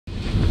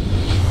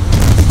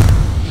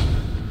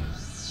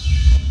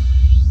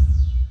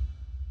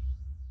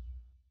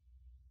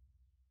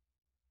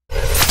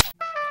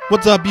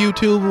What's up,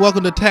 YouTube?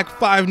 Welcome to Tech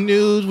 5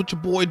 News with your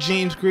boy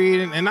James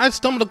Green, and I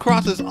stumbled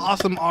across this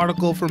awesome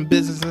article from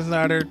Business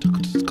Insider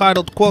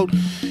titled, quote,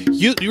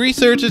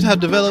 researchers have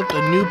developed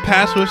a new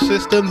password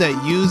system that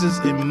uses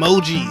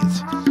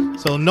emojis.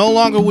 So no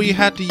longer will you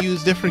have to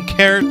use different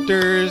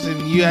characters and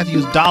you have to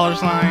use dollar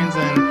signs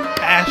and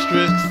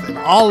asterisks and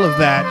all of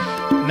that.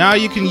 Now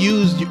you can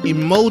use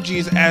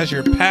emojis as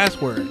your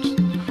passwords.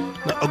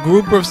 A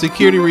group of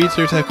security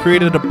researchers have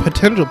created a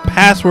potential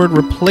password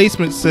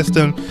replacement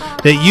system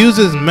that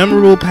uses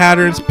memorable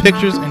patterns,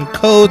 pictures, and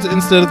codes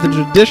instead of the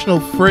traditional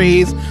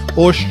phrase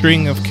or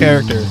string of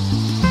characters.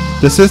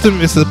 The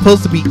system is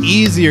supposed to be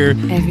easier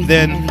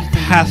than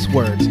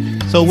passwords.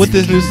 So with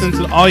this new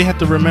system, all you have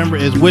to remember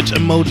is which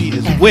emoji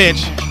is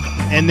which,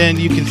 and then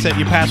you can set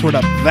your password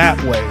up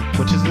that way,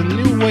 which is a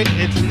new way.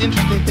 It's an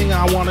interesting thing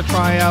I want to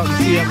try out and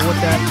see what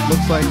that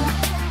looks like.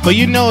 But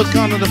you know, it's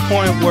gone to the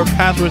point where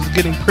passwords are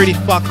getting pretty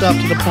fucked up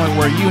to the point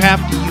where you have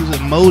to use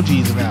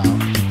emojis now.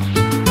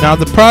 Now,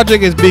 the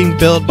project is being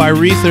built by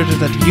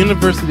researchers at the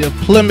University of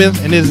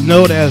Plymouth and is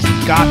known as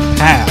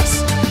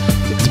GotPass.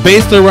 It's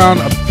based around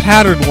a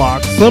pattern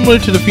lock similar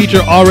to the feature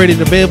already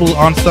available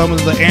on some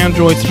of the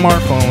Android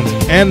smartphones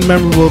and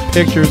memorable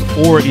pictures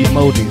or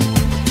emojis.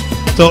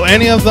 So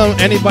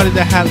anybody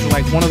that has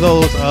like one of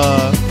those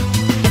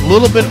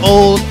little bit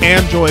old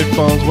Android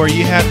phones where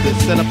you have to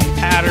set up a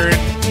pattern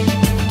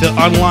to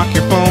unlock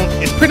your phone,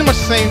 it's pretty much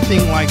the same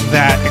thing like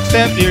that,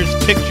 except there's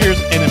pictures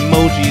and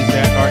emojis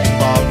that are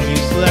involved when you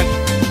select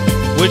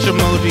which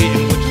emoji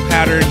and which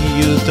pattern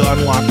you use to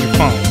unlock your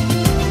phone.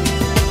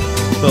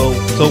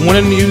 So when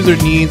a user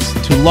needs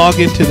to log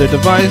into their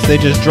device, they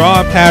just draw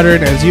a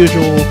pattern as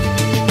usual.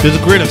 There's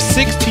a grid of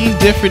 16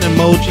 different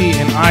emoji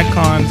and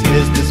icons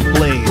is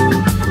displayed.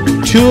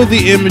 2 of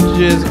the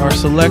images are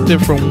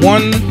selected from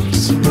one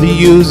the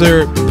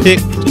user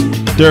picked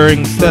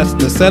during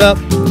the setup.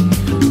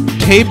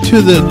 Taped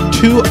to the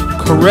 2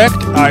 correct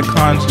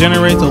icons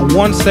generates a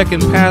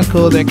 1-second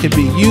passcode that can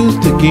be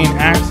used to gain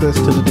access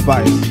to the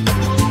device.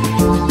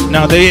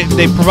 Now they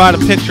provide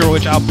a picture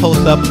which I'll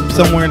post up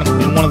somewhere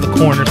in one of the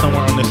corners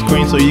somewhere on the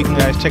screen so you can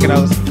guys check it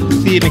out,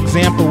 see an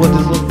example of what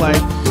this looks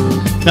like.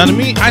 Now to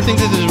me, I think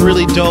this is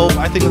really dope.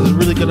 I think this is a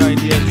really good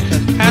idea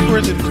because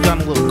passwords have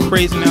gotten a little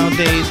crazy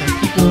nowadays and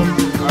people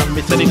are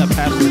setting up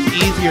passwords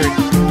easier,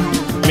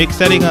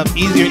 setting up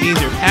easier and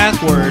easier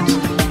passwords,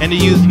 and they're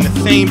using the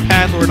same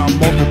password on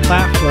multiple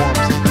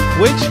platforms,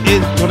 which is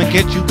going to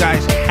get you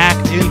guys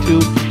hacked into,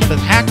 because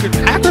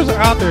hackers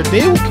are out there. They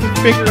can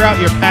figure out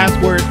your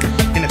password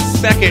in a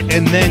second,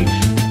 and then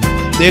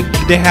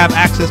they have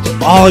access to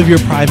all of your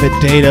private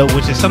data,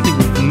 which is something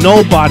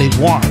nobody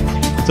wants.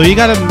 So you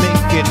got to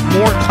make it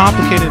more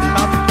complicated and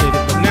complicated.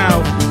 But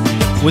now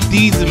with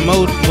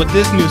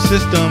this new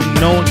system,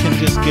 no one can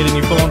just get in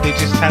your phone. They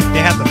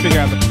have to figure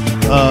out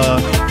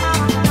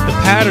the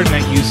pattern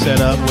that you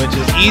set up, which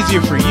is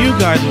easier for you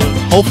guys.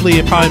 Hopefully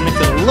it probably makes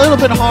it a little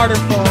bit harder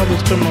for all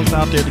those criminals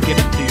out there to get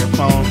into your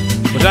phone,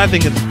 which I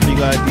think is a pretty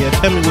good idea.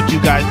 Tell me what you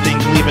guys think.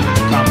 Leave it in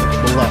the comments.